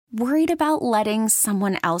Worried about letting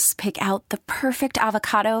someone else pick out the perfect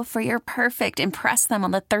avocado for your perfect impress them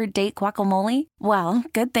on the third date guacamole? Well,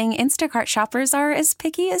 good thing Instacart shoppers are as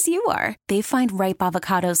picky as you are. They find ripe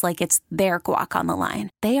avocados like it's their guac on the line.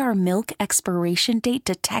 They are milk expiration date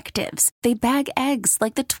detectives. They bag eggs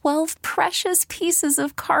like the 12 precious pieces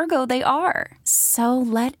of cargo they are. So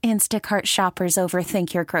let Instacart shoppers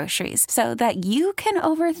overthink your groceries so that you can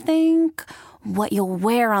overthink what you'll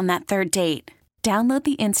wear on that third date. Download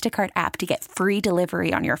the Instacart app to get free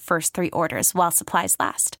delivery on your first 3 orders while supplies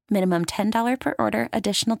last. Minimum $10 per order.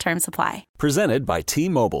 Additional terms apply. Presented by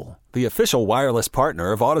T-Mobile, the official wireless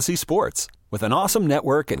partner of Odyssey Sports. With an awesome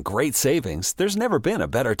network and great savings, there's never been a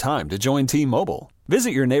better time to join T-Mobile. Visit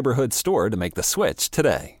your neighborhood store to make the switch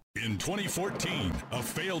today. In 2014, a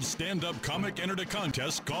failed stand-up comic entered a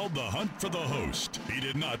contest called The Hunt for the Host. He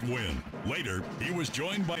did not win. Later, he was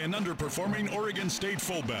joined by an underperforming Oregon State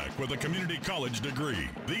fullback with a community college degree.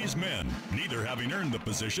 These men, neither having earned the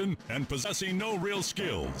position and possessing no real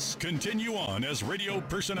skills, continue on as radio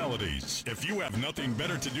personalities. If you have nothing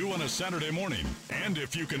better to do on a Saturday morning, and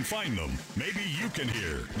if you can find them, maybe you can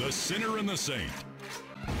hear The Sinner and the Saint.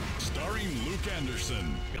 Starring Luke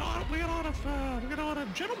Anderson. We got a lot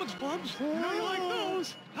of gentlemen's clubs. How do you like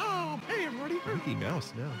those? Oh, hey, everybody. Mickey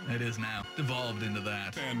Mouse now. It is now. Devolved into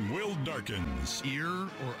that. And Will Darkins. Ear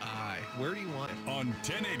or eye? Where do you want it? On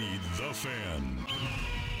 1080 The Fan.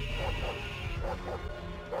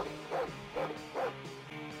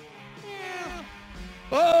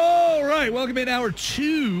 All right, welcome in hour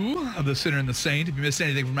 2 of The Sinner and the Saint. If you missed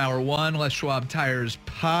anything from hour 1, Les Schwab Tires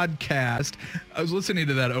podcast. I was listening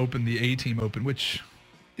to that open, the A-Team Open, which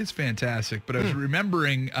is fantastic, but I was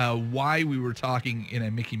remembering why we were talking in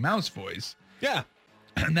a Mickey Mouse voice. Yeah.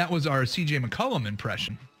 And that was our C.J. McCollum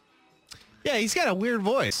impression. Yeah, he's got a weird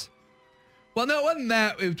voice. Well, no, it wasn't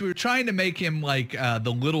that. We were trying to make him like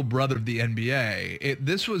the little brother of the NBA.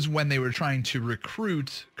 This was when they were trying to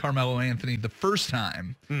recruit Carmelo Anthony the first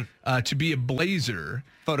time to be a Blazer.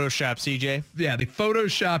 Photoshop CJ. Yeah, they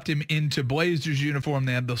photoshopped him into Blazers uniform.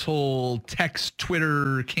 They had this whole text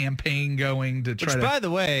Twitter campaign going to try to... By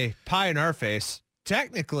the way, pie in our face,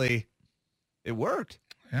 technically, it worked.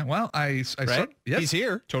 Yeah, well, I right? saw... Yes, he's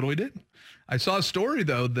here. Totally did. I saw a story,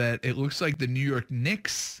 though, that it looks like the New York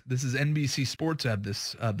Knicks, this is NBC Sports had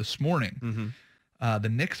this morning, the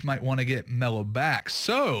Knicks might want to get Melo back.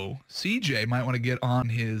 So CJ might want to get on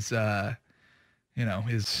his,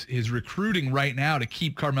 his recruiting right now to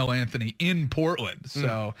keep Carmelo Anthony in Portland.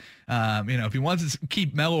 So, if he wants to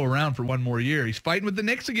keep Melo around for one more year, he's fighting with the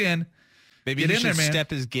Knicks again. Maybe he should step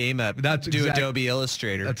his game up. Do Adobe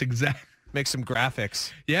Illustrator. That's exact. Make some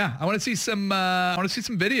graphics. Yeah, I want to see some.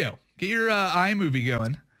 Video. Get your iMovie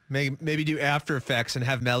going. Maybe do After Effects and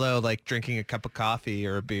have Melo like drinking a cup of coffee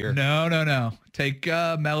or a beer. No. Take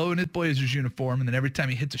Melo in his Blazers uniform, and then every time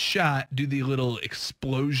he hits a shot, do the little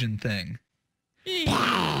explosion thing.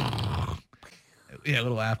 Yeah,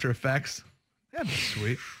 little After Effects. That'd be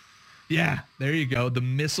sweet. Yeah, there you go. The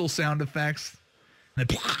missile sound effects. I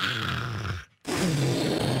don't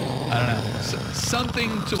know. Something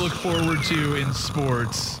to look forward to in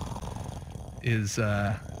sports is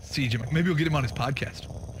CJ. Maybe we'll get him on his podcast.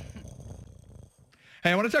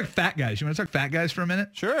 Hey, I want to talk fat guys. You want to talk fat guys for a minute?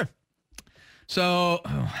 Sure. So,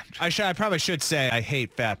 I probably should say I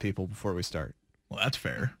hate fat people before we start. Well, that's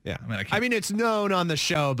fair. Yeah. I mean, it's known on the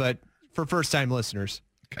show, but for first-time listeners.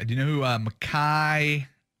 Okay, do you know who Mekhi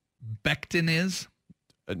Becton is?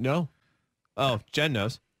 No. Oh, Jen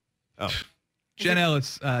knows. Oh. Jen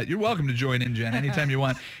Ellis, you're welcome to join in, Jen, anytime you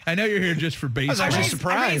want. I know you're here just for baseball. I was actually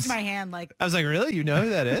surprised. I raised my hand like... I was like, really? You know who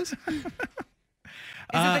that is? Is it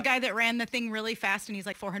the guy that ran the thing really fast and he's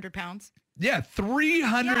like 400 pounds? Yeah,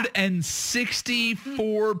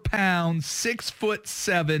 364 pounds,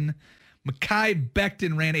 6'7". Mekhi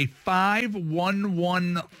Becton ran a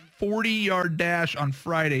 5.11 40-yard dash on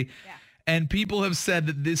Friday. Yeah. And people have said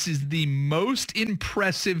that this is the most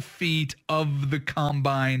impressive feat of the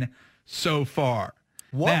combine so far.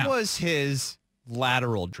 What was his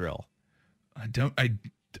lateral drill? I do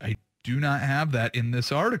not have that in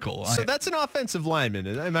this article. So that's an offensive lineman,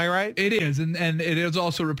 am I right? It is, and it is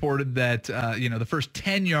also reported that the first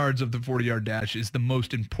 10 yards of the 40-yard dash is the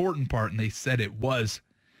most important part, and they said it was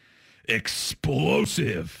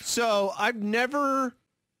explosive. So I've never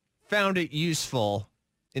found it useful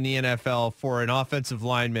in the NFL for an offensive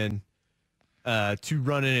lineman to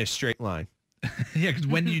run in a straight line. Yeah, because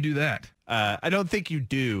when do you do that? I don't think you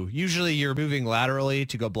do. Usually you're moving laterally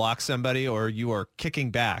to go block somebody, or you are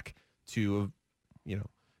kicking back to,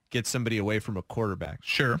 get somebody away from a quarterback.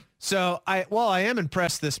 Sure. So I am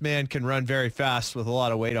impressed this man can run very fast with a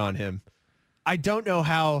lot of weight on him. I don't know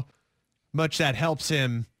how much that helps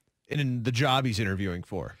him in the job he's interviewing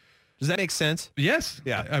for. Does that make sense? Yes.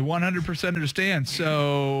 Yeah. I 100% understand.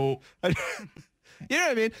 So, You know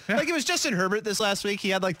what I mean? Like it was Justin Herbert this last week. He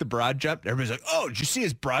had like the broad jump. Everybody's like, oh, did you see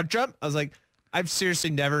his broad jump? I was like, I've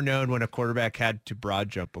seriously never known when a quarterback had to broad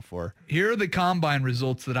jump before. here are the combine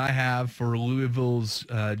results that I have for Louisville's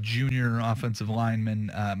junior offensive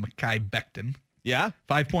lineman, Mekhi Becton. Yeah?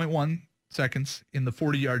 5.1 seconds in the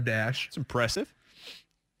 40-yard dash. It's impressive.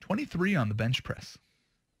 23 on the bench press.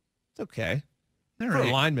 It's okay. They're For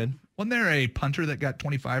a lineman. Wasn't there a punter that got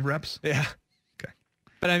 25 reps? Yeah. Okay.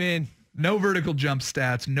 But I mean, No vertical jump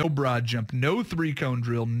stats, no broad jump, no 3-cone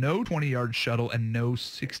drill, no 20-yard shuttle, and no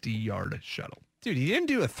 60-yard shuttle. dude, he didn't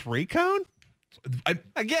do a 3-cone?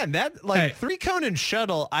 Again, that Hey. 3-cone and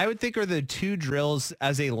shuttle, I would think are the two drills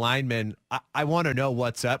as a lineman. I want to know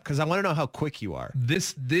what's up because I want to know how quick you are.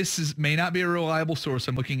 This may not be a reliable source.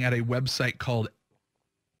 I'm looking at a website called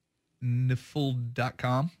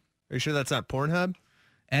nfl.com. Are you sure that's not Pornhub?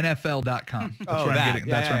 NFL.com. That's Oh, where that. I'm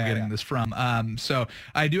Yeah, getting yeah. this from. So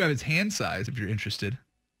I do have his hand size if you're interested.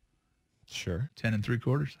 Sure. 10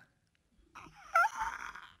 3/4. Is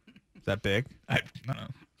that big? I don't know.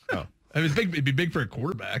 Oh. It was big. It'd be big for a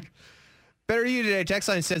quarterback. Better You Today text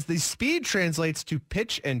line says the speed translates to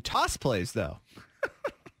pitch and toss plays, though.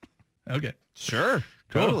 Okay. Sure.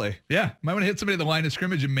 Cool. Totally. Yeah. Might want to hit somebody at the line of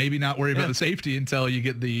scrimmage and maybe not worry about the safety until you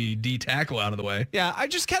get the D tackle out of the way. Yeah, I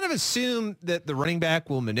just kind of assume that the running back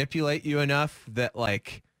will manipulate you enough that,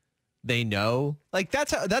 like, they know. Like,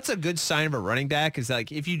 that's a good sign of a running back is,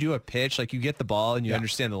 like, if you do a pitch, like, you get the ball and you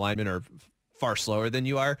understand the linemen are far slower than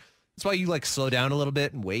you are. That's why you, like, slow down a little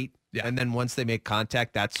bit and wait. Yeah. And then once they make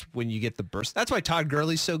contact, that's when you get the burst. That's why Todd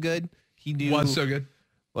Gurley's so good. He knew. Was so good.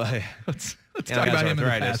 Well, Let's now talk he has about him in the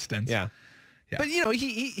arthritis. past tense. Yeah. Yeah. But, you know,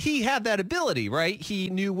 he had that ability, right? He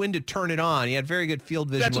knew when to turn it on. He had very good field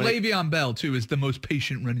vision. That's when Le'Veon Bell, too, is the most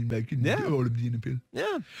patient running back in all of the NFL.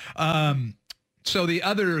 Yeah. So the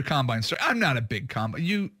other combine story, I'm not a big combine.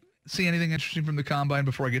 You see anything interesting from the combine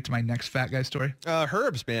before I get to my next fat guy story?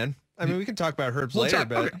 Herbs, man. I mean, we can talk about Herbs later,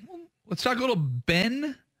 but Let's talk a little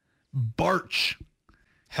Ben Barch.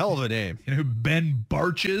 hell of a name. You know who Ben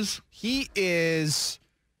Barch is? He is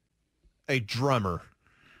a drummer.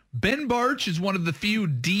 Ben Barch is one of the few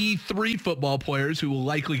D3 football players who will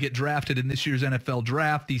likely get drafted in this year's NFL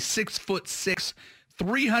draft. The 6'6",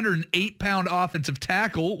 308-pound offensive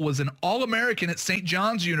tackle was an All-American at St.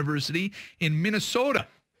 John's University in Minnesota.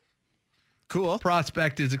 Cool.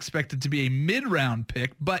 Prospect is expected to be a mid-round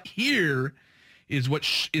pick, but here is what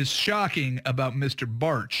is shocking about Mr.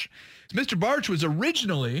 Barch. Mr. Barch was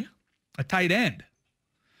originally a tight end.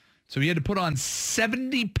 So he had to put on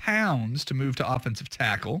 70 pounds to move to offensive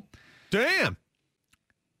tackle. Damn.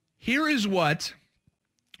 Here is what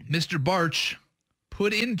Mr. Barch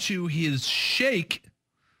put into his shake.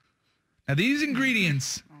 Now, these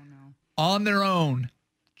ingredients on their own,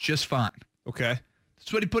 just fine. Okay.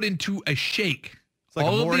 That's what he put into a shake. It's like a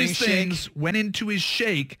All of morning these shake? things went into his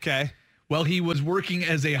shake. Okay. While he was working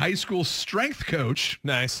as a high school strength coach.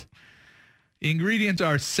 Nice. The ingredients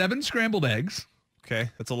are 7 scrambled eggs, Okay.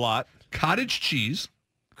 That's a lot. cottage cheese,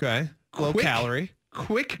 Okay. Low Quick. calorie.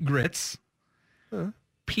 quick grits,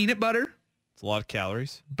 peanut butter, It's a lot of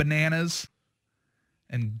calories. bananas,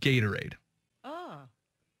 and Gatorade. Oh.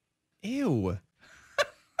 Ew.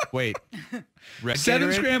 Wait. Red 7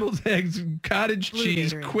 Gatorade? scrambled eggs, cottage Blue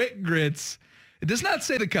cheese, Gatorade. quick grits. It does not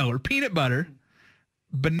say the color. Peanut butter,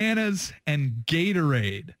 bananas, and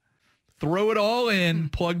Gatorade. Throw it all in,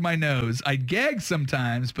 plug my nose. I gag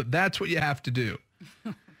sometimes, but that's what you have to do.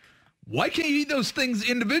 Why can't you eat those things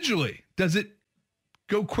individually? Does it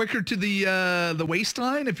go quicker to the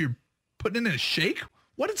waistline if you're putting it in a shake?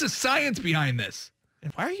 What is the science behind this?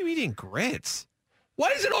 And why are you eating grits?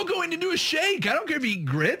 Why is it all going into a shake? I don't care if you eat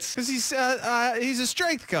grits. Because he's a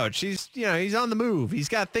strength coach. He's on the move. He's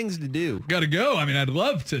got things to do. Got to go. I mean, I'd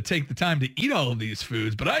love to take the time to eat all of these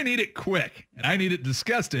foods, but I need it quick and I need it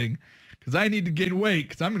disgusting because I need to gain weight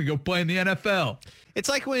because I'm going to go play in the NFL. It's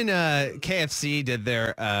like when KFC did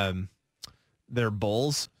their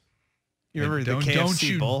bowls. You remember the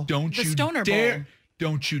KFC bowl? Don't The you Stoner dare, Bowl.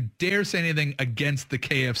 Don't you dare say anything against the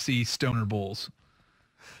KFC Stoner Bowls.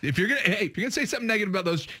 If you're gonna say something negative about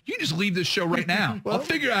those, you can just leave this show right now. I'll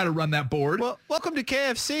figure out how to run that board. Well, welcome to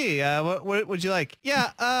KFC. What would you like?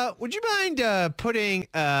 Yeah. Would you mind putting?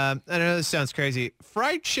 I know this sounds crazy.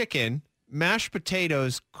 Fried chicken, mashed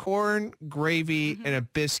potatoes, corn, gravy, and a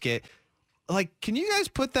biscuit. Like, can you guys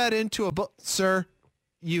put that into a bowl, sir?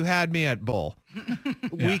 You had me at bowl.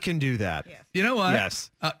 We can do that. Yes. You know what? Yes.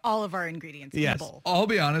 All of our ingredients in Yes. the bowl. I'll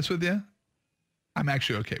be honest with you. I'm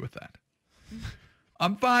actually okay with that.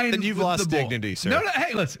 I'm fine. Then you've with lost the bowl. dignity, sir. No,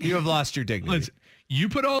 hey, listen. You have lost your dignity. Listen, you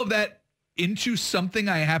put all of that into something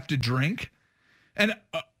I have to drink, and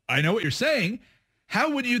I know what you're saying.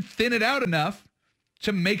 How would you thin it out enough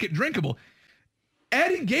to make it drinkable?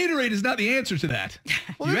 Adding Gatorade is not the answer to that.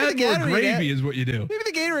 Well, you add more gravy is what you do. Maybe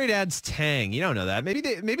the Gatorade adds tang. You don't know that. Maybe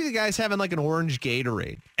the guy's having like an orange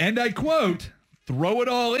Gatorade. And I quote, throw it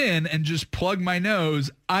all in and just plug my nose.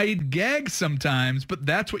 I'd gag sometimes, but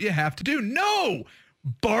that's what you have to do. No,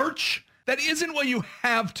 Barch, that isn't what you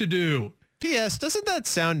have to do. P.S. Doesn't that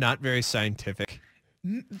sound not very scientific?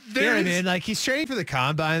 You know what I mean? Like, he's training for the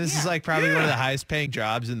combine. This is like probably one of the highest paying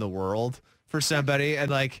jobs in the world for somebody. And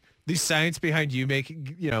like, the science behind you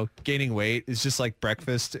gaining weight is just like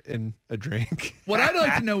breakfast and a drink. What I'd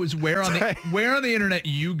like to know is where on the internet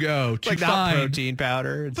you go to like find protein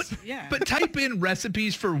powder. But type in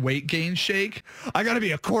recipes for weight gain shake. I got to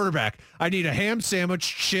be a quarterback. I need a ham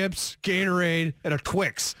sandwich, chips, Gatorade, and a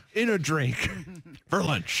Twix in a drink for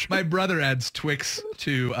lunch. My brother adds Twix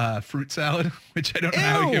to fruit salad, which I don't know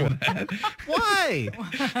how he get with that. Why?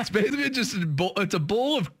 It's basically just it's a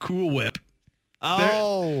bowl of Cool Whip.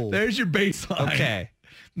 Oh. There's your baseline. Okay.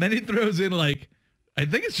 Then he throws in I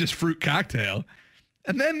think it's just fruit cocktail.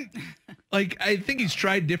 And then I think he's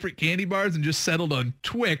tried different candy bars and just settled on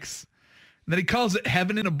Twix. And then he calls it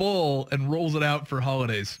heaven in a bowl and rolls it out for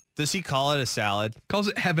holidays. Does he call it a salad? Calls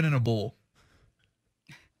it heaven in a bowl.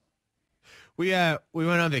 We went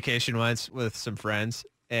on vacation once with some friends,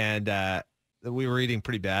 and we were eating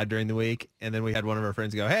pretty bad during the week. And then we had one of our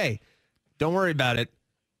friends go, "Hey, don't worry about it.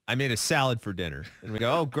 I made a salad for dinner." And we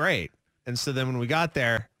go, "Oh, great." And so then when we got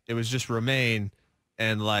there, it was just romaine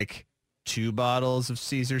and like 2 bottles of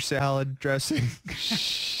Caesar salad dressing.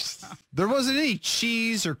 There wasn't any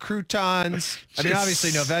cheese or croutons. I mean,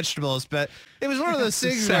 obviously no vegetables, but it was one of those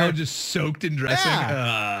things Salad just soaked in dressing.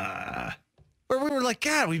 where we were like,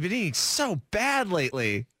 God, we've been eating so bad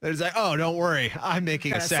lately. It's like, oh, don't worry. I'm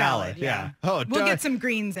making a salad. Yeah. Oh, we'll get some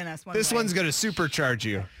greens in us This one's going to supercharge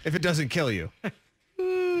you if it doesn't kill you.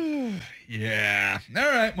 Yeah. All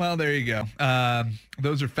right. Well, there you go.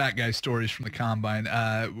 Those are fat guy stories from the combine.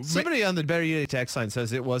 Somebody on the Better Unity text line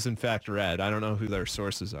says it was in fact red. I don't know who their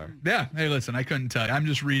sources are. Yeah. Hey, listen, I couldn't tell you. I'm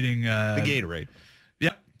just reading. The Gatorade.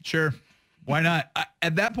 Yeah, sure. Why not?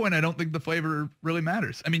 At that point, I don't think the flavor really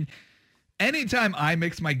matters. I mean, anytime I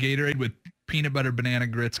mix my Gatorade with peanut butter, banana,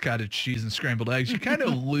 grits, cottage cheese, and scrambled eggs, you kind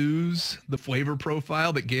of lose the flavor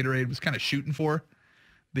profile that Gatorade was kind of shooting for.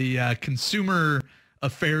 The consumer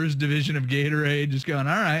affairs division of Gatorade just going,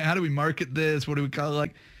 all right, how do we market this? What do we call it?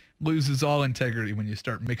 Like, loses all integrity when you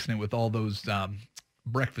start mixing it with all those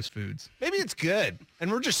breakfast foods. Maybe it's good,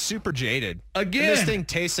 and we're just super jaded. Again. And this thing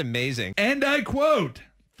tastes amazing. And I quote,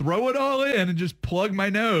 throw it all in and just plug my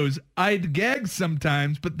nose. I'd gag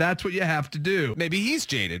sometimes, but that's what you have to do. Maybe he's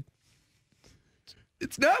jaded.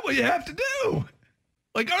 It's not what you have to do.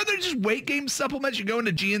 Like, are there just weight gain supplements? You go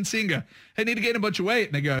into GNC and go, I need to gain a bunch of weight.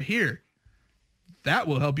 And they go, here, that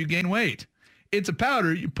will help you gain weight. It's a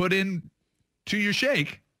powder you put in to your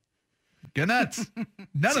shake. Go nuts.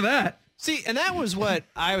 None of that. See, and that was what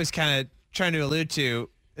I was kind of trying to allude to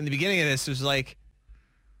in the beginning of this, was like,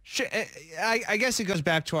 I guess it goes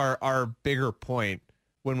back to our bigger point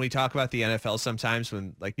when we talk about the NFL sometimes,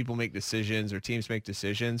 when like people make decisions or teams make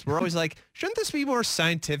decisions. We're always like, shouldn't this be more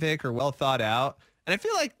scientific or well thought out? And I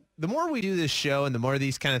feel like the more we do this show and the more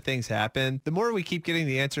these kind of things happen, the more we keep getting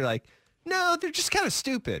the answer like, no, they're just kind of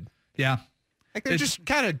stupid. Yeah. Like they're just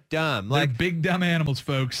kind of dumb. They're Like big dumb animals,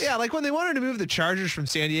 folks. Yeah, like when they wanted to move the Chargers from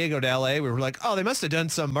San Diego to LA, we were like, oh, they must have done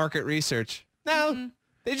some market research. No,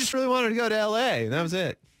 they just really wanted to go to LA, and that was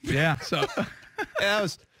it. Yeah. So Yeah,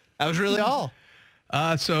 that was really all.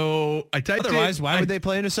 So I typed Otherwise, in, why would they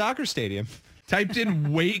play in a soccer stadium? typed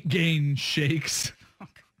in weight gain shakes.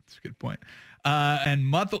 That's a good point. And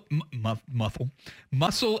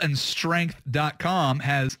muscleandstrength.com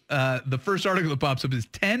has the first article that pops up is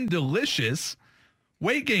 10 delicious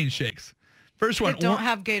weight gain shakes. First one. That don't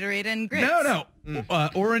have Gatorade and grits. No.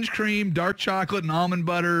 Orange cream, dark chocolate, and almond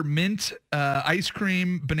butter, mint, ice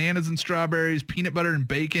cream, bananas and strawberries, peanut butter and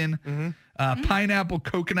bacon, pineapple,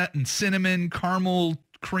 coconut, and cinnamon, caramel,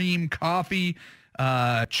 cream, coffee,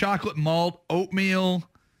 chocolate malt, oatmeal,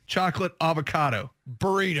 chocolate avocado.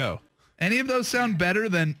 Burrito. Any of those sound better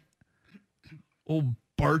than old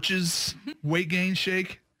Barch's weight gain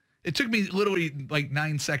shake? It took me literally like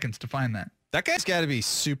 9 seconds to find that. That guy's got to be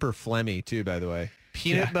super phlegmy, too, by the way.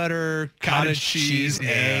 Peanut butter, cottage cheese,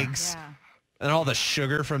 eggs, and all the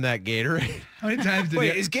sugar from that Gatorade. How many times did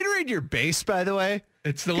Wait, is Gatorade your base, by the way?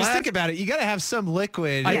 It's the Just last. think about it. You got to have some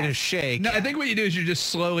liquid in a shake. No, I think what you do is you're just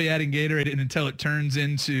slowly adding Gatorade in until it turns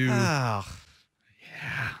into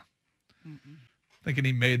Thinking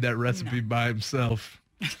he made that recipe by himself.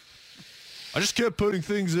 I just kept putting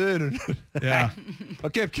things in, and Yeah. I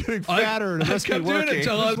kept getting fatter, and it I must be kept doing working. it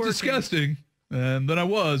until I was disgusting. And then I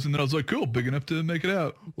was like, cool, big enough to make it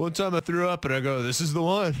out. One time I threw up, and I go, this is the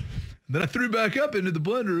one. Then I threw back up into the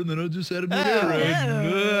blender, and then I just had a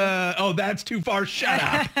Gatorade. Oh, that's too far. Shut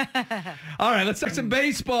up. All right, let's talk some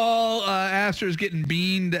baseball. Astros getting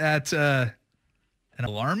beaned at an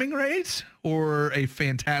alarming rate or a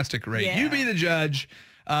fantastic rate. Yeah. You be the judge,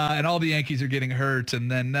 and all the Yankees are getting hurt,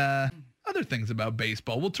 and then other things about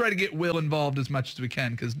baseball. We'll try to get Will involved as much as we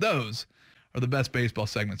can because those are the best baseball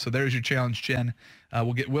segments. So there's your challenge, Jen.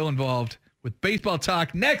 We'll get Will involved with baseball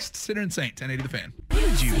talk next. Sinner and Saint, 1080 The Fan. Where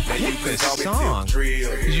did you pick this song?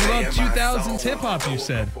 Because you love 2000s hip-hop, you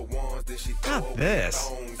said. Not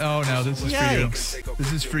this. Oh, no, this is Yikes. for you.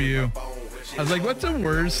 This is for you. I was like, what's the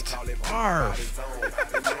worst? Barf.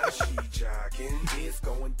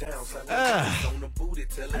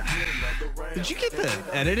 Did you get the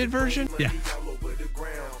edited version? Yeah.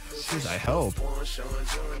 Jeez, I hope.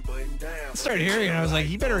 I started hearing it, and I was like,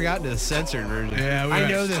 you better have gotten to the censored version. Yeah, I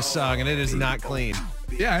know this song, and it is not clean.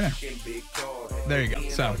 Yeah, I know. There you go.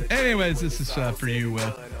 So, anyways, this is for you,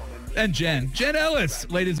 Will. And Jen. Jen Ellis,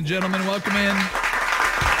 ladies and gentlemen, welcome in.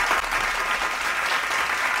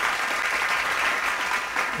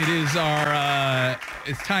 It is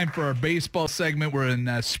it's time for our baseball segment. We're in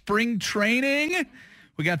spring training.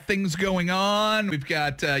 We got things going on. We've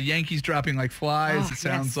got Yankees dropping like flies. Oh, it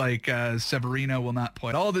sounds like Severino will not play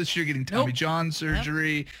at all this year, getting Tommy John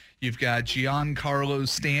surgery. You've got Giancarlo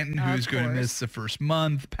Stanton, who's going to miss the first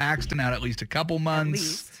month. Paxton out at least a couple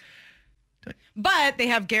months. But they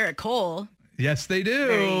have Garrett Cole. Yes, they do.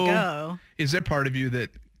 There you go. Is there part of you that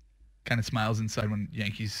kind of smiles inside when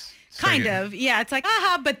Yankees Kind of, yeah. It's like,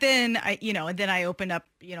 but then I open up,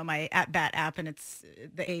 my at-bat app, and it's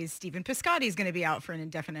the A's Stephen Piscotty is going to be out for an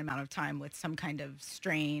indefinite amount of time with some kind of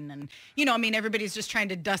strain. And, everybody's just trying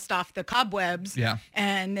to dust off the cobwebs. Yeah.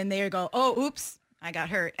 And then they go, oh, oops, I got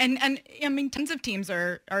hurt. And tons of teams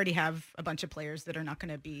already have a bunch of players that are not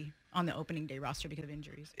going to be on the opening day roster because of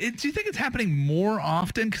injuries. Do you think it's happening more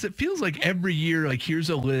often? Because it feels like every year, like, here's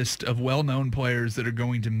a list of well-known players that are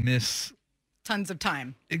going to miss tons of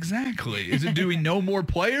time. Exactly. Do we know more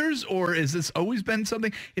players, or is this always been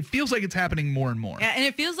something? It feels like it's happening more and more. Yeah, and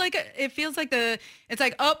it feels like it's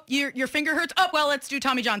like, oh, your finger hurts. Oh, well, let's do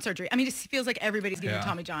Tommy John surgery. I mean, it feels like everybody's getting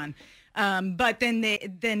Tommy John. But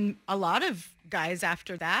then a lot of guys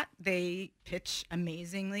after that, they pitch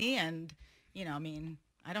amazingly, and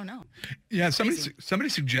I don't know. Yeah, somebody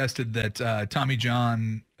suggested that Tommy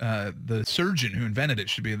John, the surgeon who invented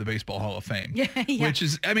it, should be in the Baseball Hall of Fame. Yeah. Which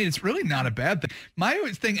is, it's really not a bad thing. My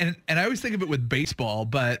always thing, and I always think of it with baseball,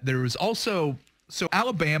 but there was also,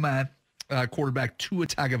 Alabama quarterback Tua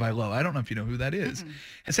Tagovailoa, I don't know if you know who that is,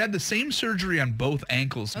 has had the same surgery on both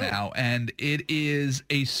ankles now, and it is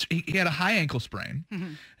he had a high ankle sprain,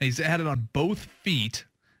 and he's had it on both feet,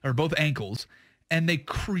 or both ankles, and they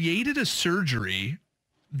created a surgery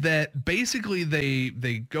that basically they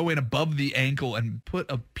go in above the ankle and put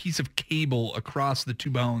a piece of cable across the two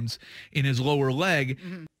bones in his lower leg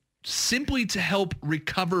simply to help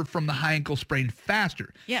recover from the high ankle sprain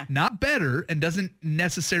faster. Yeah. Not better, and doesn't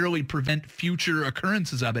necessarily prevent future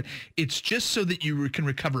occurrences of it. It's just so that you can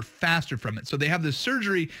recover faster from it. So they have this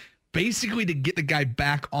surgery basically to get the guy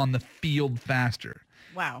back on the field faster.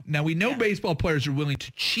 Wow. Now, we know baseball players are willing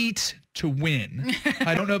to cheat to win.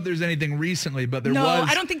 I don't know if there's anything recently, but there was. No,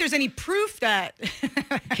 I don't think there's any proof that.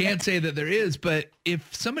 Can't say that there is, but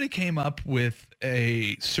if somebody came up with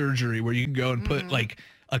a surgery where you can go and put like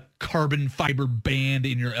a carbon fiber band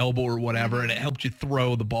in your elbow or whatever, and it helped you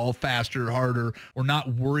throw the ball faster, harder, or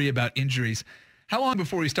not worry about injuries, how long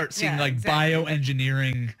before we start seeing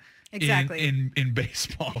bioengineering in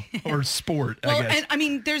baseball or sport? Well, I guess.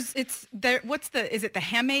 and is it the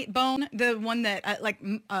hamate bone? The one that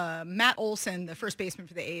Matt Olson, the first baseman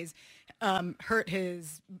for the A's, hurt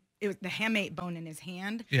it was the hamate bone in his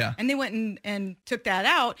hand. Yeah. And they went and took that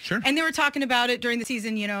out. Sure. And they were talking about it during the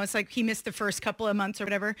season, it's like he missed the first couple of months or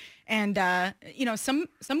whatever. And some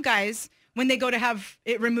guys, when they go to have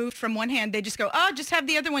it removed from one hand, they just go, just have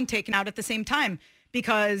the other one taken out at the same time,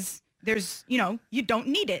 because there's, you don't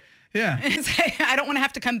need it. Yeah. I don't want to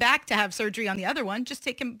have to come back to have surgery on the other one. Just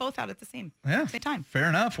take them both out at the same time. Fair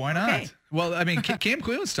enough. Why not? Okay. Well, Cam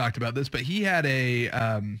Cleveland's talked about this, but he had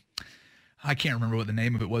I can't remember what the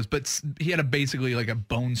name of it was, but he had basically like a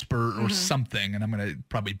bone spurt or something, and I'm going to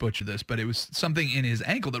probably butcher this, but it was something in his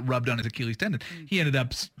ankle that rubbed on his Achilles tendon. He ended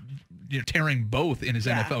up tearing both in his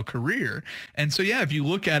NFL career. And so, if you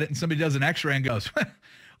look at it and somebody does an x-ray and goes,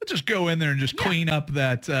 let's just go in there and just clean up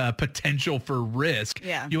that potential for risk.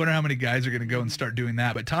 Yeah. You wonder how many guys are going to go and start doing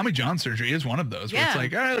that. But Tommy John surgery is one of those where it's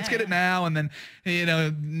like, all right, let's get it now. And then,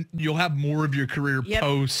 you'll have more of your career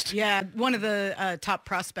post. Yeah. One of the top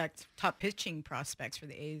pitching prospects for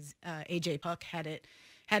the A's, AJ Puck,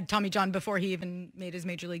 had Tommy John before he even made his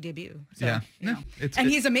major league debut. So,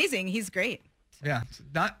 he's amazing. He's great. So. Yeah. It's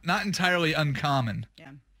not entirely uncommon.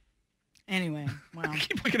 Yeah. Anyway, wow. I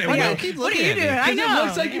keep looking at What are you doing? I know. It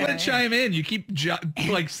looks like you want to chime in. You keep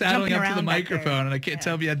saddling up to the microphone, and I can't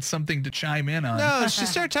tell if you had something to chime in on. No, she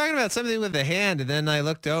started talking about something with the hand, and then I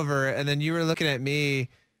looked over, and then you were looking at me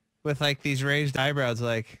with like these raised eyebrows,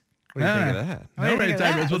 like, what do you think of that? No raised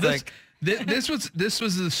eyebrows. Well, this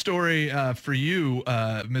was the story for you,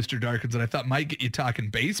 Mr. Darkins, that I thought might get you talking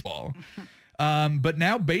baseball. But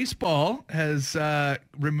now baseball has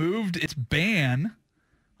removed its ban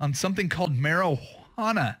on something called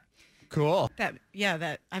marijuana. Cool. That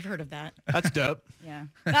I've heard of that. That's dope. Yeah.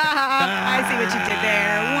 I see what you did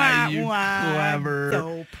there. Wah, You wah. clever.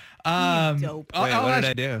 Dope. Dope. Wait, what did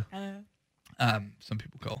I do? Some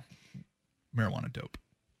people call marijuana dope.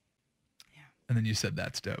 Yeah. And then you said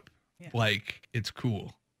that's dope. Yeah. Like it's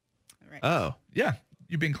cool. Right. Oh. Yeah.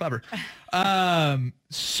 You're being clever.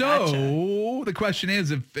 So the question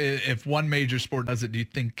is, if one major sport does it, do you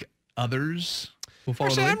think others will follow?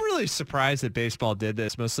 Actually, I'm really surprised that baseball did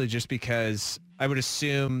this, mostly just because I would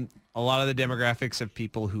assume a lot of the demographics of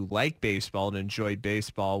people who like baseball and enjoy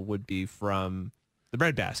baseball would be from the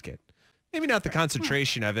breadbasket. Maybe not the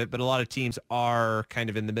concentration of it, but a lot of teams are kind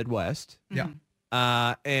of in the Midwest. Yeah.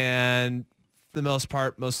 And for the most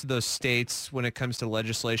part, most of those states, when it comes to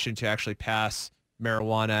legislation to actually pass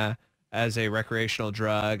marijuana as a recreational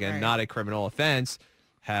drug and not a criminal offense,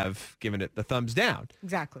 have given it the thumbs down.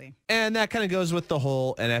 Exactly. And that kind of goes with the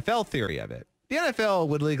whole NFL theory of it. The NFL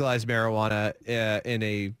would legalize marijuana in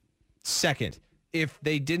a second if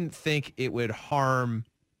they didn't think it would harm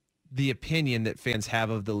the opinion that fans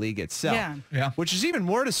have of the league itself. Yeah. Which is even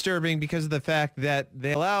more disturbing because of the fact that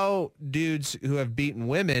they allow dudes who have beaten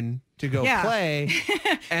women to go play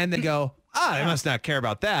and they go, I must not care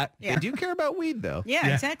about that. Yeah. They do care about weed, though.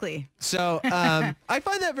 Yeah, exactly. So I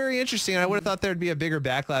find that very interesting. I would have thought there'd be a bigger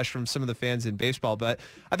backlash from some of the fans in baseball, but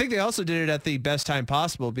I think they also did it at the best time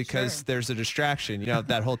possible because there's a distraction. You know,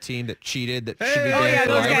 that whole team that cheated that should be banned. Oh, yeah,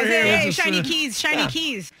 those guys. Hey, shiny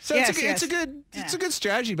keys. So it's a good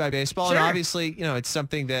strategy by baseball, and obviously, you know, it's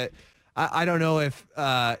something that I don't know if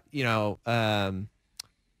I don't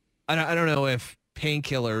know if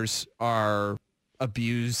painkillers are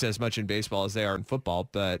abused as much in baseball as they are in football,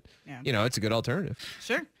 but you know, it's a good alternative.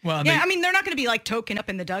 Sure. Well, I mean, they're not going to be like token up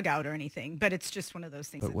in the dugout or anything, but it's just one of those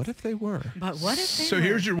things. But what if they were? So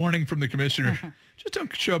here's your warning from the commissioner. Just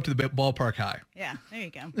don't show up to the ballpark high. Yeah, there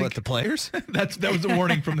you go. What, the players? That was a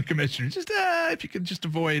warning from the commissioner. Just if you could just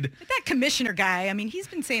avoid. But that commissioner guy, I mean, he's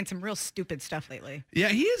been saying some real stupid stuff lately. Yeah,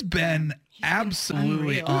 he has been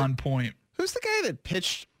absolutely on point. Who's the guy that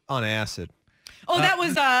pitched on acid? Oh, that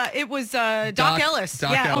was Doc Ellis.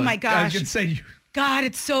 Doc Ellis. Oh my gosh. I was gonna say God,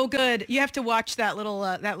 it's so good. You have to watch that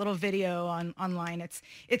little video online.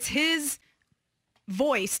 It's his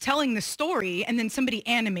voice telling the story, and then somebody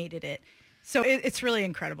animated it. So it's really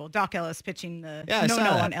incredible. Doc Ellis pitching the no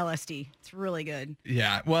on LSD. It's really good.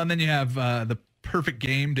 Yeah. Well, and then you have the perfect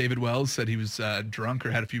game. David Wells said he was drunk or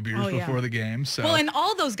had a few beers before the game. So well, and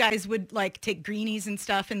all those guys would like take greenies and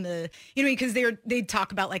stuff in the, you know, because they'd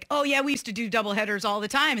talk about like, oh yeah, we used to do double headers all the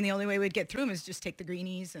time, and the only way we'd get through them is just take the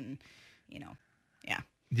greenies, and you know,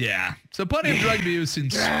 yeah. So plenty of drug abuse in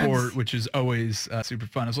sport, which is always super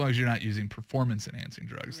fun as long as you're not using performance enhancing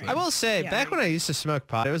drugs. I will say, back when I used to smoke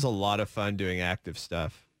pot, it was a lot of fun doing active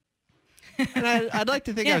stuff, and I'd like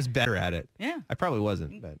to think I was better at it. Yeah, I probably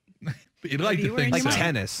wasn't, but. You'd like to think like so.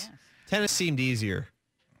 tennis. Yes. Tennis seemed easier.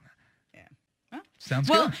 Yeah. Well, sounds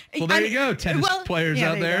good. Well, there you go. Tennis players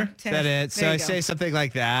out there. Is that it? So I say something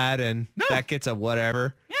like that, and that gets a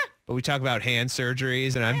whatever. Yeah. But we talk about hand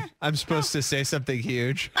surgeries, and I'm supposed to say something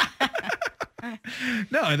huge.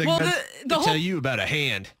 No, I think I'll tell you about a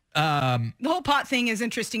hand. The whole pot thing is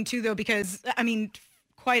interesting too, though, because I mean,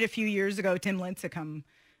 quite a few years ago, Tim Lincecum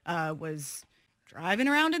was driving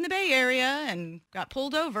around in the Bay Area and got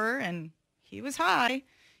pulled over, and he was high,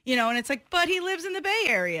 you know, and it's like, but he lives in the Bay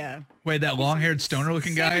Area. Wait, that long-haired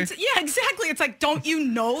stoner-looking guy? Yeah, exactly. It's like, don't you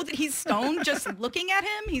know that he's stoned just looking at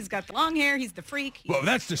him? He's got the long hair. He's the freak. Well,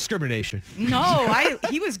 that's discrimination. No,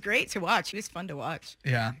 he was great to watch. He was fun to watch.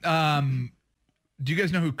 Yeah. Do you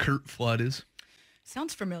guys know who Curt Flood is?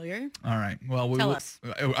 Sounds familiar. All right. Well, Tell us.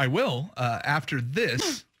 I will after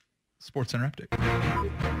this SportsCenter update.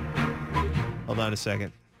 Hold on a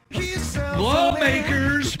second.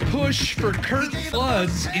 Lawmakers push for Curt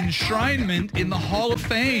Flood's enshrinement in the Hall of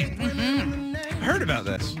Fame. I heard about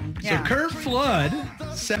this. So Curt Flood,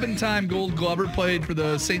 7-time Gold Glover, played for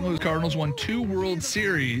the St. Louis Cardinals, won 2 World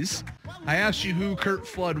Series. I asked you who Curt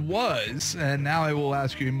Flood was, and now I will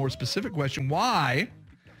ask you a more specific question. Why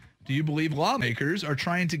do you believe lawmakers are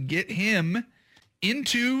trying to get him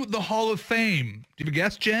into the Hall of Fame? Do you have a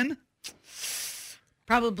guess, Jen?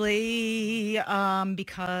 Probably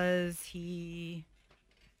because he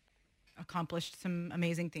accomplished some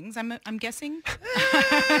amazing things. I'm guessing.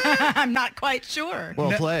 I'm not quite sure.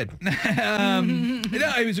 Well played.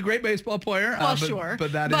 He was a great baseball player. Well, sure,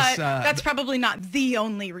 but that's probably not the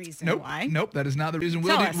only reason why. Nope, that is not the reason.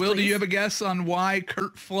 Will, do you have a guess on why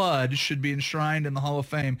Curt Flood should be enshrined in the Hall of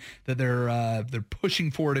Fame that they're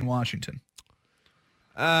pushing forward in Washington?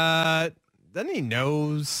 Doesn't he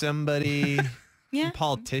know somebody? Yeah. A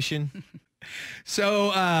politician. So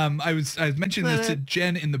I was mentioning this to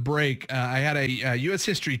Jen in the break. I had a U.S.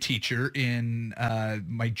 history teacher in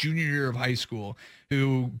my junior year of high school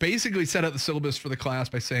who basically set out the syllabus for the class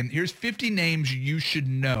by saying, here's 50 names you should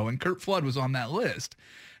know. And Curt Flood was on that list.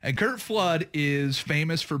 And Curt Flood is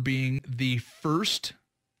famous for being the first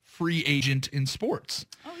free agent in sports.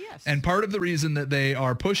 Oh, yes. And part of the reason that they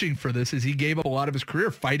are pushing for this is he gave up a lot of his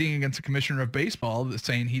career fighting against the commissioner of baseball,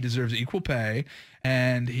 saying he deserves equal pay.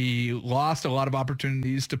 And he lost a lot of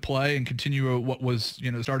opportunities to play and continue what was,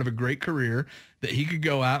 the start of a great career, that he could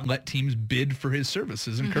go out and let teams bid for his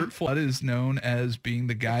services. And Curt Flood is known as being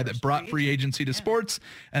the guy that brought free agency to sports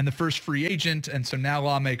and the first free agent. And so now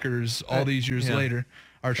lawmakers, all these years later,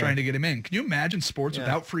 are trying to get him in. Can you imagine sports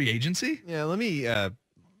without free agency? Yeah, let me...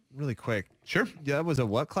 really quick. Sure. Yeah, that was a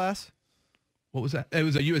what class? What was that? It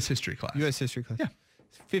was a U.S. history class. U.S. history class. Yeah.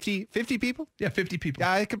 50 people? Yeah, 50 people.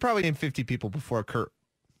 Yeah, I could probably name 50 people before Curt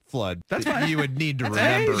Flood. That's that fine. You would need to That's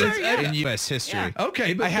remember fine. in U.S. history. Yeah.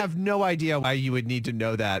 Okay, but I have no idea why you would need to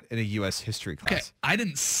know that in a U.S. history class. Okay, I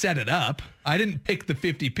didn't set it up. I didn't pick the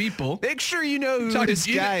 50 people. Make sure you know who this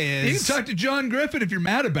guy is. You can talk to John Griffin if you're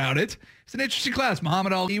mad about it. It's an interesting class.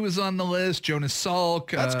 Muhammad Ali was on the list. Jonas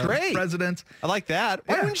Salk. That's great. President. I like that.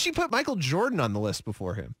 Why Yeah. wouldn't she put Michael Jordan on the list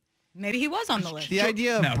before him? Maybe he was on the list. The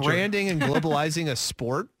idea of branding and globalizing a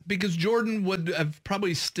sport? Because Jordan would have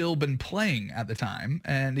probably still been playing at the time,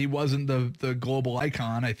 and he wasn't the global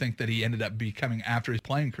icon, I think, that he ended up becoming after his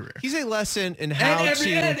playing career. He's a lesson in how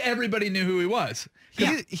and everybody knew who he was.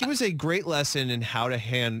 He was a great lesson in how to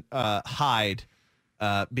hide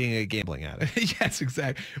being a gambling addict. Yes,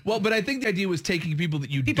 exactly. Well, but I think the idea was taking people that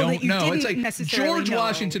you People don't that you know. didn't It's like necessarily George know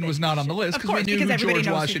Washington that was not on the list Of because we course, knew because who everybody George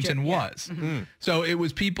knows who Washington George- yeah. was. So it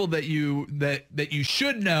was people that you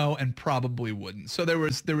should know and probably wouldn't. So there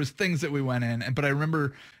was things that we went in, but I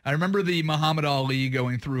remember the Muhammad Ali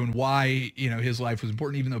going through and why his life was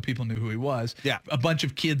important, even though people knew who he was. Yeah. A bunch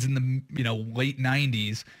of kids in the late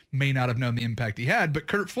 90s may not have known the impact he had, but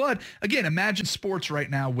Curt Flood, again, imagine sports right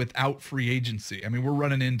now without free agency. I mean, we're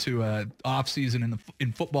running into a off season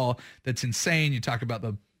in football that's insane. You talk about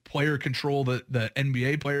the player control that the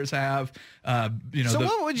NBA players have. So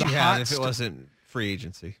what would you have if it wasn't free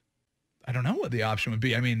agency? I don't know what the option would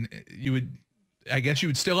be. I mean, I guess you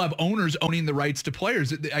would still have owners owning the rights to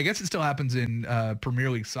players. I guess it still happens in Premier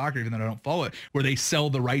League soccer, even though I don't follow it, where they sell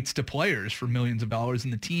the rights to players for millions of dollars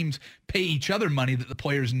and the teams pay each other money that the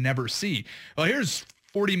players never see. Well, here's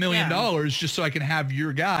 $40 million just so I can have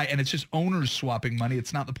your guy, and it's just owners swapping money.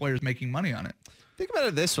 It's not the players making money on it. Think about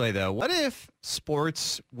it this way, though. What if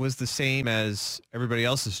sports was the same as everybody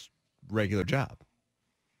else's regular job?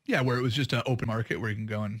 Yeah, where it was just an open market where you can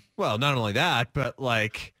go and... Well, not only that, but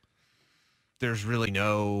there's really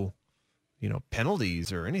no,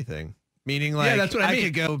 penalties or anything. Meaning that's what I mean.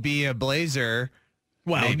 could go be a Blazer.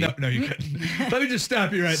 Well, no, you couldn't. Let me just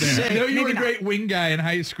stop you right there. I know you were a great wing guy in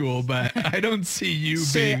high school, but I don't see you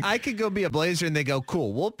being... I could go be a Blazer and they go,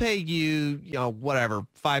 cool, we'll pay you, whatever,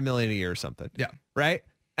 $5 million a year or something. Yeah. Right?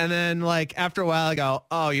 And then after a while I go,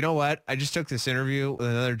 oh, you know what? I just took this interview with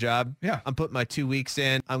another job. Yeah. I'm putting my 2 weeks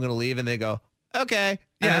in. I'm going to leave. And they go, okay. And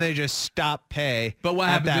Yeah. then they just stop pay But what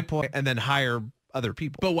at happens that if- point and then hire other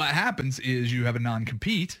people. But what happens is you have a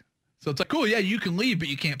non-compete. So it's like, cool, yeah, you can leave, but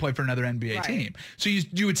you can't play for another NBA team. So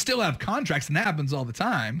you would still have contracts, and that happens all the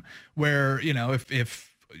time where,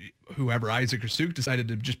 if whoever, Isaac or Suk, decided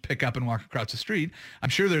to just pick up and walk across the street, I'm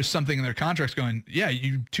sure there's something in their contracts going, yeah,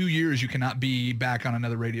 2 years, you cannot be back on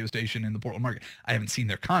another radio station in the Portland market. I haven't seen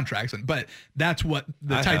their contracts, but that's what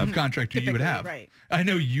the type of contract you would have. Right. I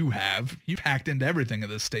know you have. You've hacked into everything at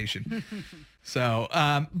this station. So,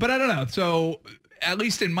 but I don't know. So at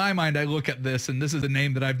least in my mind, I look at this, and this is a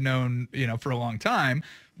name that I've known, for a long time,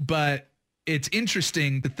 but it's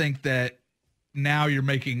interesting to think that now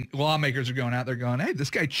lawmakers are going out there going, hey, this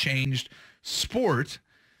guy changed sport,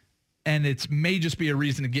 and it may just be a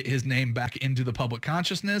reason to get his name back into the public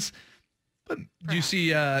consciousness. But do you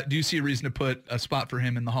see a reason to put a spot for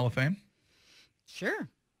him in the Hall of Fame? Sure.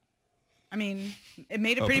 I mean, it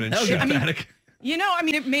made a Open pretty. and That was shut. emphatic.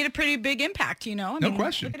 It made a pretty big impact. No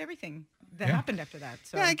question. Look at everything that happened after that.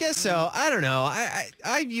 So Yeah, I guess so. I don't know.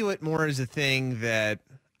 I view it more as a thing that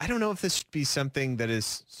I don't know if this should be something that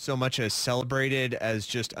is so much as celebrated as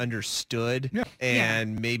just understood,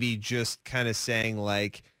 and maybe just kind of saying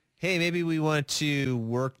like, hey, maybe we want to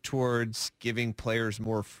work towards giving players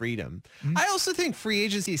more freedom. I also think free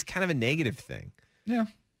agency is kind of a negative thing. Yeah.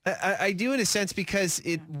 I do in a sense because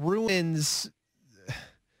it ruins,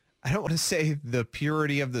 I don't want to say the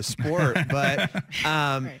purity of the sport, but,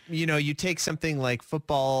 you take something like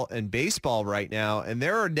football and baseball right now, and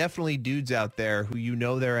there are definitely dudes out there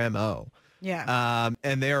who their MO. Yeah.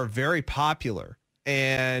 And they are very popular.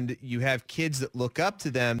 And you have kids that look up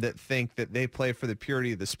to them that think that they play for the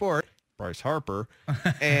purity of the sport, Bryce Harper,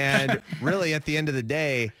 and really at the end of the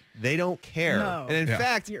day, they don't care. No. And in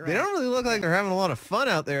fact, You're they right. don't really look like they're having a lot of fun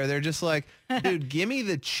out there. They're just like, dude, give me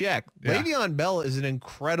the check. Yeah. Le'Veon Bell is an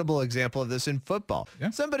incredible example of this in football.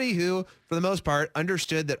 Yeah. Somebody who, for the most part,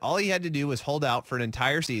 understood that all he had to do was hold out for an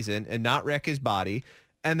entire season and not wreck his body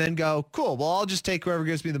and then go, cool, well, I'll just take whoever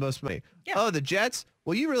gives me the most money. Yeah. Oh, the Jets?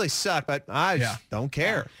 Well, you really suck, but I just don't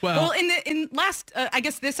care. Well, in last, I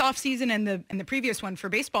guess this offseason and the previous one for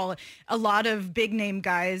baseball, a lot of big name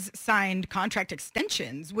guys signed contract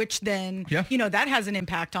extensions, which then, that has an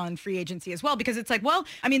impact on free agency as well, because it's like, well,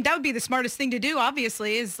 I mean, that would be the smartest thing to do,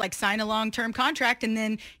 obviously, is like sign a long-term contract. And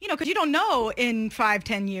then, because you don't know in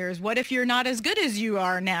 5-10 years, what if you're not as good as you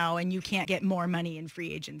are now and you can't get more money in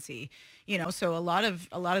free agency? So a lot of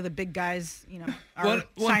the big guys, are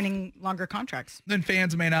signing longer contracts. Then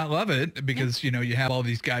fans may not love it because, you have all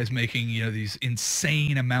these guys making, these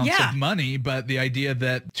insane amounts of money. But the idea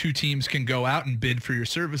that two teams can go out and bid for your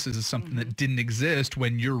services is something that didn't exist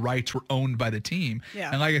when your rights were owned by the team.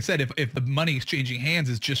 Yeah. And like I said, if the money exchanging hands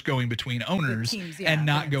is just going between owners and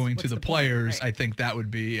not going to the players, I think that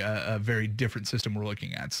would be a very different system we're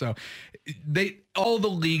looking at. So all the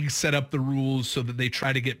leagues set up the rules so that they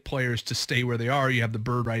try to get players to stay where they are. You have the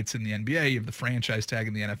bird rights in the NBA, you have the franchise tag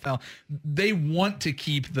in the NFL. They want to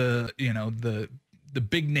keep the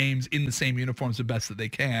big names in the same uniforms the best that they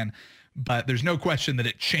can. But there's no question that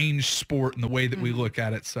it changed sport and the way that we look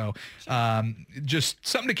at it. So just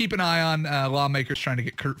something to keep an eye on. Lawmakers trying to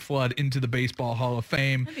get Curt Flood into the Baseball Hall of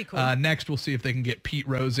Fame. That'd be cool. Next, we'll see if they can get Pete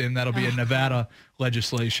Rose in. That'll be a Nevada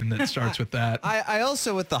legislation that starts with that. I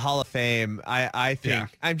also, with the Hall of Fame, I think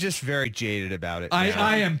I'm just very jaded about it.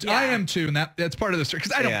 I am too, and that's part of the story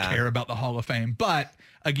because I don't care about the Hall of Fame. But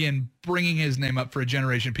again, bringing his name up for a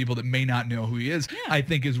generation of people that may not know who he is, I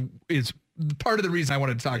think is part of the reason I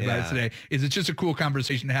wanted to talk about it today. Is it's just a cool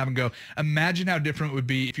conversation to have and go, imagine how different it would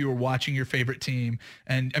be if you were watching your favorite team.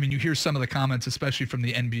 And I mean, you hear some of the comments, especially from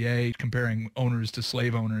the NBA, comparing owners to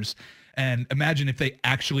slave owners. And imagine if they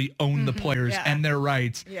actually owned the players and their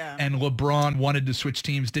rights. Yeah. And LeBron wanted to switch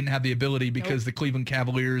teams, didn't have the ability because the Cleveland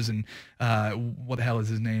Cavaliers and what the hell is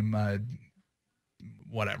his name?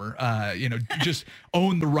 Just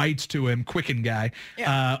owned the rights to him. Quicken guy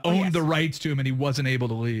owned the rights to him, and he wasn't able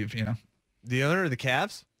to leave. The owner of the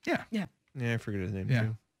Cavs? Yeah. I forget his name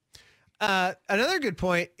too. Another good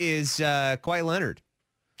point is Kawhi Leonard.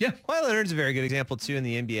 Yeah. Kawhi Leonard's a very good example too in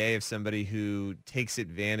the NBA of somebody who takes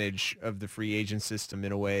advantage of the free agent system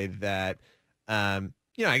in a way that, I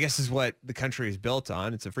guess is what the country is built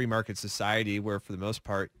on. It's a free market society where for the most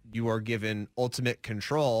part you are given ultimate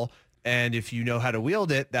control. And if you know how to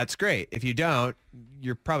wield it, that's great. If you don't,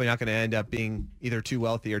 you're probably not going to end up being either too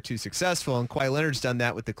wealthy or too successful. And Kawhi Leonard's done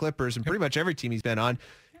that with the Clippers and pretty much every team he's been on,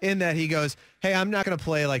 in that he goes, hey, I'm not going to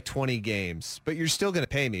play like 20 games, but you're still going to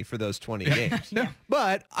pay me for those 20 games.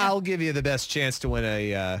 But I'll give you the best chance to win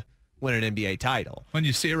an NBA title. When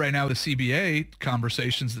you see it right now with the CBA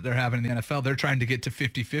conversations that they're having in the NFL, they're trying to get to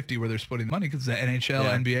 50-50 where they're splitting the money because the NHL,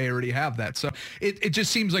 NBA already have that. So it just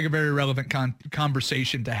seems like a very relevant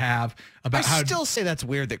conversation to have about how... I still say that's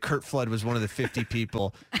weird that Curt Flood was one of the 50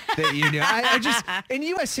 people that you knew. I just, in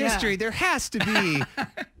U.S. history, there has to be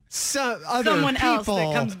someone else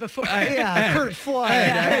that comes before. Curt Flood.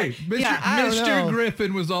 Hey, Mr.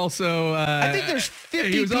 Griffin was also... I think there's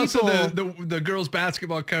 50 he was people. also the girls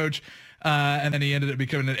basketball coach, and then he ended up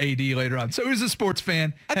becoming an AD later on. So he was a sports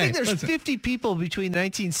fan. I think there's 50 people between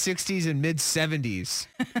 1960s and mid-70s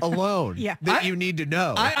alone that you need to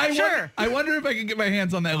know. I wonder if I can get my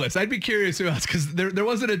hands on that list. I'd be curious who else, because there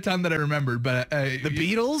wasn't a ton that I remembered. But the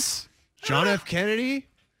Beatles? John F. Kennedy,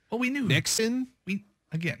 Well, we knew Nixon, the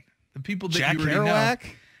people that Jack you already know. Kerouac.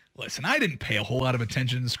 Listen, I didn't pay a whole lot of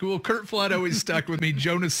attention in school. Kurt Flood always stuck with me.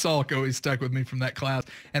 Jonas Salk always stuck with me from that class.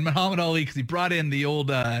 And Muhammad Ali, because he brought in the old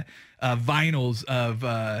vinyls of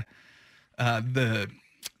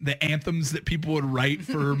the anthems that people would write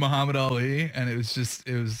for Muhammad Ali. And it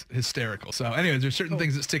was hysterical. So anyways, there's certain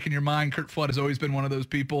things that stick in your mind. Kurt Flood has always been one of those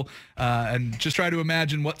people. And just try to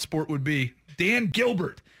imagine what sport would be. Dan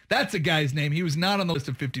Gilbert. That's a guy's name. He was not on the list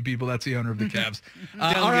of 50 people. That's the owner of the Cavs.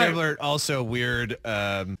 Dan Gilbert, also weird,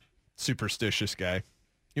 superstitious guy.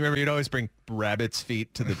 You remember he'd always bring rabbit's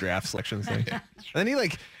feet to the draft selection thing. And he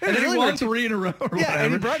won 3 in a row or whatever.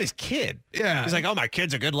 and he brought his kid. Yeah. He's like, oh, my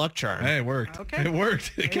kid's a good luck charm. Hey, it worked. Okay. It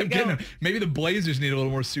worked. They kept getting him. Maybe the Blazers need a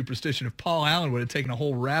little more superstition. If Paul Allen would have taken a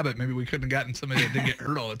whole rabbit, maybe we couldn't have gotten somebody that didn't get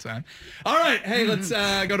hurt all the time. All right. Hey, let's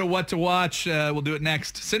go to What to Watch. We'll do it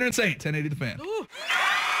next. Sinner and Saint, 1080 The Fan. Ooh.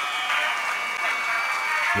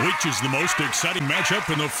 Which is the most exciting matchup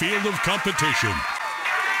in the field of competition?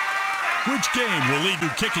 Which game will leave you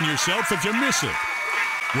kicking yourself if you miss it?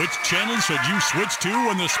 Which channel should you switch to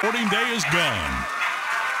when the sporting day is gone?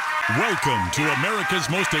 Welcome to America's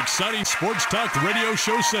most exciting sports talk radio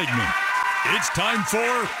show segment. It's time for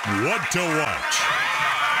What to Watch.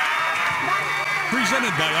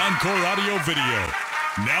 Presented by Encore Audio Video.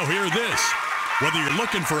 Now hear this. Whether you're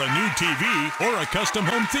looking for a new TV or a custom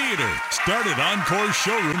home theater, start at Encore's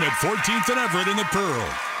showroom at 14th and Everett in the Pearl.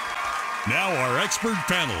 Now our expert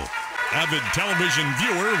panel. Avid television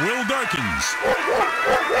viewer Will Darkins.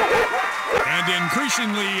 And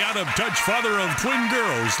increasingly out-of-touch father of twin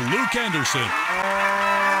girls, Luke Anderson.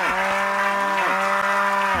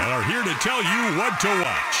 Are here to tell you what to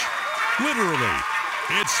watch. Literally,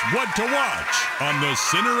 it's What to Watch on The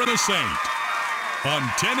Sinner and the Saint. On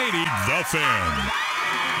 1080 The Fan.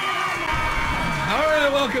 All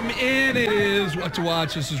right, welcome in. It is What to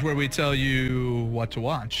Watch. This is where we tell you what to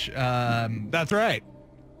watch. That's right.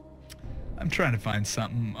 I'm trying to find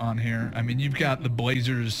something on here. I mean, you've got the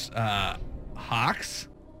Blazers Hawks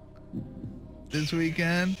this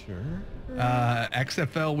weekend. Sure.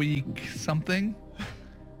 XFL week something.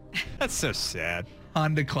 That's so sad.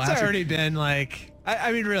 Honda Classic. It's already been like,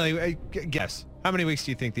 I mean, really, guess. How many weeks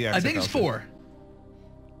do you think the XFL I think it's 4.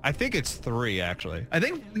 I think it's 3, actually. I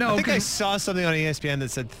think I saw something on ESPN that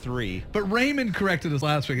said 3. But Raymond corrected us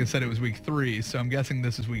last week and said it was week 3, so I'm guessing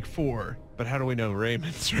this is week 4. But how do we know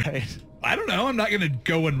Raymond's right? I don't know. I'm not going to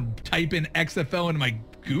go and type in XFL into my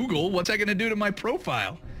Google. What's that going to do to my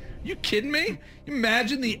profile? You kidding me?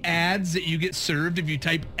 Imagine the ads that you get served if you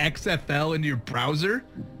type XFL into your browser.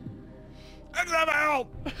 XFL!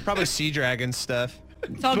 Probably Sea Dragon stuff.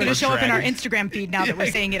 It's all going to show up in our Instagram feed now that we're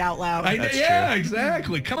saying it out loud. Yeah,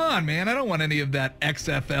 exactly. Come on, man. I don't want any of that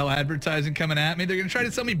XFL advertising coming at me. They're going to try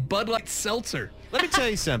to sell me Bud Light Seltzer. Let me tell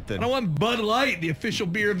you something. I don't want Bud Light, the official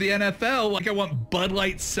beer of the NFL, like I want Bud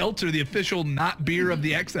Light Seltzer, the official not beer of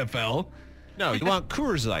the XFL. No, you want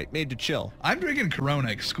Coors Light, made to chill. I'm drinking Corona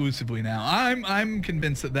exclusively now. I'm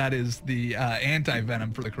convinced that is the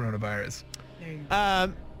anti-venom for the coronavirus.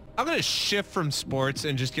 I'm going to shift from sports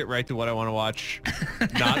and just get right to what I want to watch,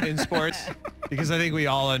 not in sports, because I think we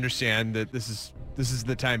all understand that this is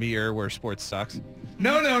the time of year where sports sucks.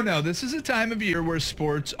 No. This is a time of year where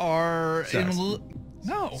sports are Sucks.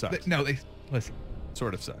 They listen.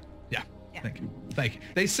 Sort of suck. Yeah. Thank you.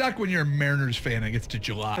 They suck when you're a Mariners fan and it gets to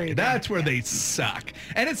July. That's where they suck.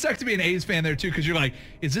 And it sucks to be an A's fan there, too, because you're like,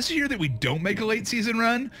 is this a year that we don't make a late season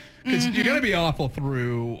run? Because you're going to be awful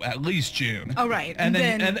through at least June. Oh, right. And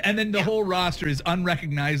then the whole roster is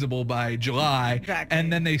unrecognizable by July. Exactly.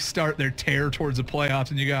 And then they start their tear towards the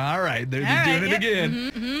playoffs, and you go, all right, they're doing it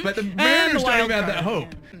again. But the And Mariners the don't wild even have that card.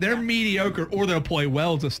 hope. They're mediocre, or they'll play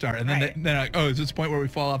well to start. And then Right. they're like, oh, is this the point where we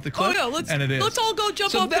fall off the cliff? Oh, no, and it is. let's all go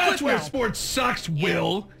jump off the cliff That's where now. sports sucks,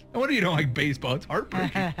 Will. No wonder you don't like baseball. It's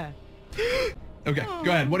heartbreaking. Okay,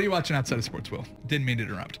 go ahead. What are you watching outside of sports, Will? Didn't mean to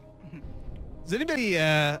interrupt. Is anybody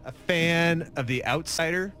a fan of The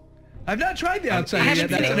Outsider? I've not tried The I Outsider yet.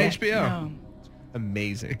 haven't That's on seen it. HBO. No.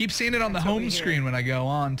 Amazing. I keep seeing it on the That's what we home hear. screen when I go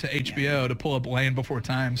on to HBO to pull up Land Before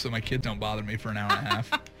Time so my kids don't bother me for an hour and a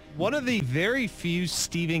half. One of the very few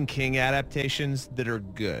Stephen King adaptations that are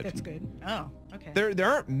good. That's good. Oh, okay.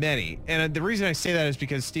 There aren't many, and the reason I say that is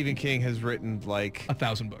because Stephen King has written like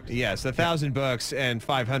 1,000 books. yes, 1,000 books, and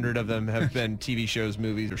 500 of them have been TV shows,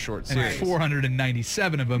 movies, or short And series.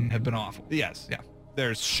 497 of them have been awful. Yes. Yeah.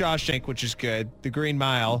 There's Shawshank, which is good. The Green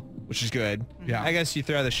Mile, which is good. Yeah. I guess you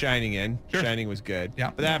throw The Shining in. Sure. Shining was good.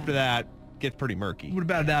 Yeah. But after that, gets pretty murky. What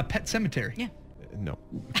about Pet Cemetery? Yeah. No.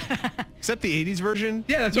 Except the 80s version.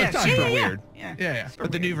 Yeah, that's what I'm talking Super about. weird. Yeah. Yeah.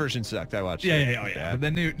 But the new version sucked. I watched it. Yeah. But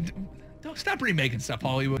the new Don't stop remaking stuff,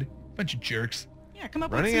 Hollywood. Bunch of jerks. Yeah, come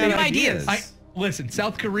up Running with some out new of ideas. Listen,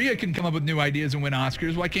 South Korea can come up with new ideas and win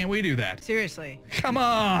Oscars. Why can't we do that? Seriously. Come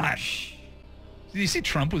on. Did you see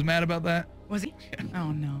Trump was mad about that? Was he?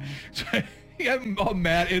 Oh, no. He got all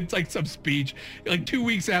mad. It's like some speech. Like 2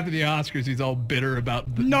 weeks after the Oscars, he's all bitter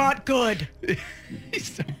about the... Not good.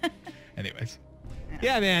 Anyways.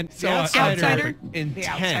 Yeah, man. So, The Outsider, The intense.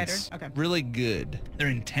 Outsider? Okay. Really good. They're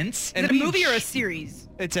intense? Is it a movie or a series?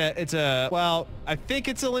 It's a well, I think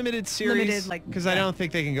it's a limited series. Limited, because I don't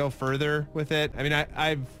think they can go further with it. I mean,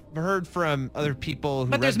 I've heard from other people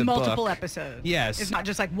who But read there's the multiple book. episodes. Yes. It's not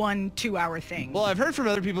just like 1 2-hour thing. Well, I've heard from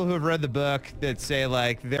other people who have read the book that say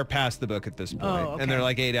like they're past the book at this point, okay. and they're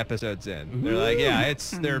like 8 episodes in. They're like, yeah,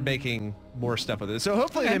 they're making more stuff with it. So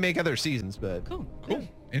hopefully they make other seasons. But Cool.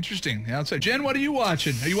 Interesting. The Outside. Jen, what are you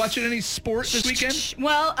watching? Are you watching any sport this weekend?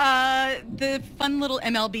 Well, the fun little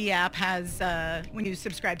MLB app has, when you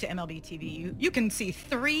subscribe to MLB TV, you can see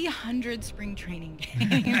 300 spring training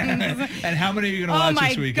games. And how many are you going to watch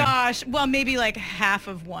this weekend? Oh my gosh. Well, maybe like half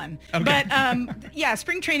of one. Okay. But yeah,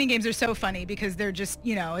 spring training games are so funny because they're just,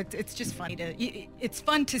 it's just funny it's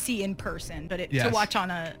fun to see in person, but to watch on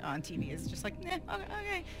TV is just like,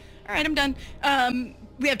 okay. All right, I'm done.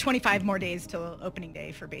 We have 25 more days till opening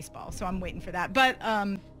day for baseball, so I'm waiting for that. But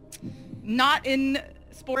not in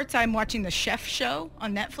sports. I'm watching the Chef Show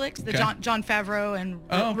on Netflix. The John Favreau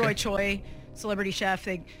and Roy Choi, celebrity chef.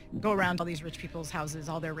 They go around all these rich people's houses,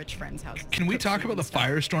 all their rich friends' houses. Can we talk about the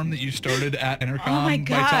firestorm that you started at Intercom Oh my by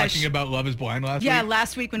gosh. talking about Love is Blind last week? Yeah,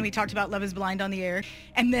 last week when we talked about Love is Blind on the air,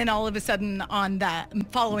 and then all of a sudden on that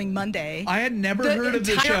following Monday, I had never heard of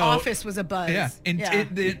the show. The entire office was abuzz. Yeah,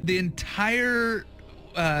 the entire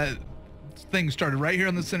thing started right here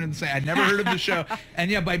on the center of the same. I'd never heard of the show,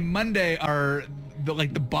 and by Monday, the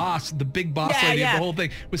big boss lady of the whole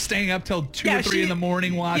thing was staying up till 2 or 3 in the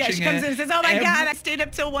morning watching. Yeah, she comes in and says, "Oh my God, I stayed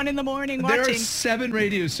up till 1 in the morning watching." There are 7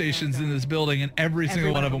 radio stations in this building, and every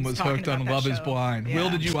single one of them was hooked on Love is Blind. Yeah. Will,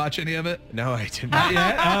 did you watch any of it? no, I did Not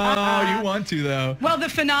not. yet? Oh, you want to though. Well, the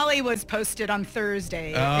finale was posted on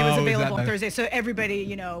Thursday. It was available on Thursday, so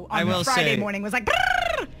everybody, on Friday morning was like,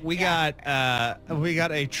 "Brrr!" We got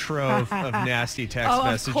a trove of nasty text Oh, of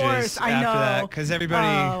messages course, I after that know. because everybody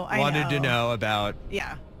I wanted to know. know about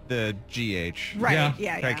Yeah. the GH. Right. Yeah.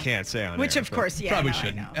 Yeah. I can't say on Which, air, of but- course, Probably no, I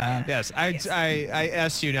shouldn't. know. Yes, I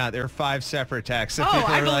asked you not. There are 5 separate texts. So Oh,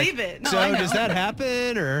 people I are like, believe it. No, so I know. does that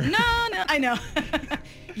happen or? No, I know.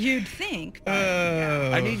 You'd think. But,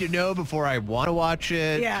 I need to know before I want to watch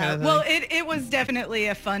it. yeah. kind of Well, thing. it was definitely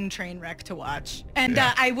a fun train wreck to watch. And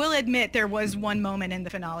I will admit there was one moment in the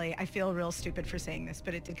finale. I feel real stupid for saying this,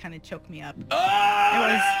 but it did kind of choke me up.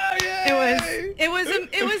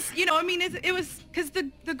 It was because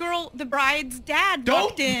the bride's dad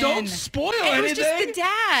walked in. Don't spoil anything. It was just the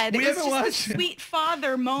dad. We It was haven't just watched the it. sweet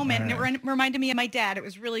father moment, All and it reminded me of my dad. It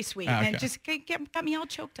was really sweet, and Okay. it just got me all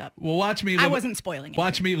choked up. Well, watch me. I wasn't spoiling it.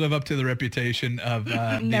 Watch me live up to the reputation of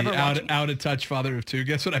Never the watching it. out of touch father of 2.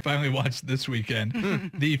 Guess what? I finally watched this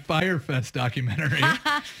weekend, the Firefest documentary.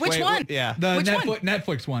 Which Wait, one? yeah. The Which one?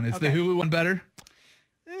 Netflix one. Is the Okay. Hulu one better?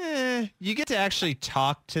 You get to actually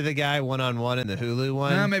talk to the guy one-on-one in the Hulu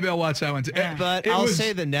one. Maybe I'll watch that one too. But It I'll was-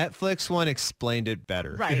 say the Netflix one explained it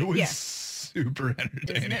better. Right. It was yeah. super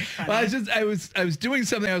entertaining. Isn't it funny? Well, I was doing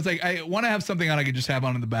something. I was like, I want to have something on I could just have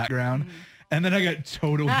on in the background. And then I got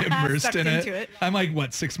totally immersed Sucked in into it. I'm like,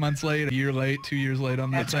 what, 6 months late, a year late, 2 years late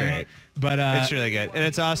on that That's thing. great. But It's really good. And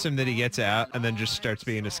it's awesome that he gets out and then just starts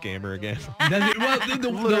being a scammer again.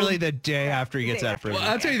 Literally the day after he gets out of prison.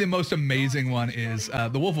 Well, I'll tell you the most amazing one is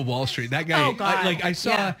The Wolf of Wall Street. That guy, Oh, God. I saw,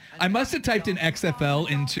 Yeah. I must have typed in XFL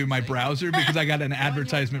into my browser because I got an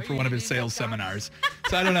advertisement for one of his sales seminars.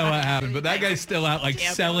 So I don't know what happened, but that guy's still out like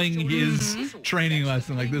selling his training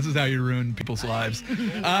lesson. Like, this is how you ruin people's lives.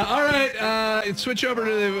 All right, switch over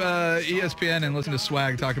to ESPN and listen to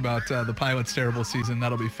Swag talk about the Pilots' terrible season.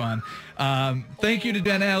 That'll be fun. Thank you to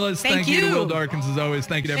Ben Ellis. Thank you to you. Will Darkins, as always.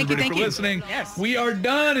 Thank you to everybody Thank for you. listening. Yes. We are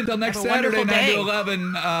done until next Have a Saturday, wonderful 9 to day.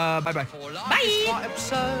 11. Bye-bye.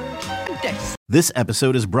 Bye. This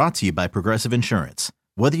episode is brought to you by Progressive Insurance.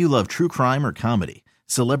 Whether you love true crime or comedy,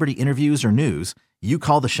 celebrity interviews or news, you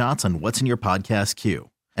call the shots on what's in your podcast queue.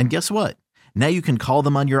 And guess what? Now you can call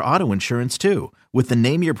them on your auto insurance too with the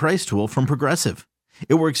Name Your Price tool from Progressive.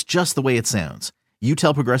 It works just the way it sounds. You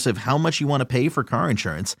tell Progressive how much you want to pay for car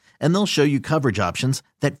insurance, and they'll show you coverage options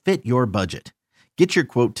that fit your budget. Get your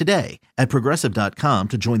quote today at Progressive.com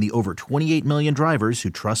to join the over 28 million drivers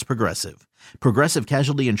who trust Progressive. Progressive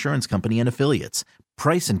Casualty Insurance Company and Affiliates.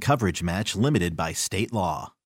 Price and coverage match limited by state law.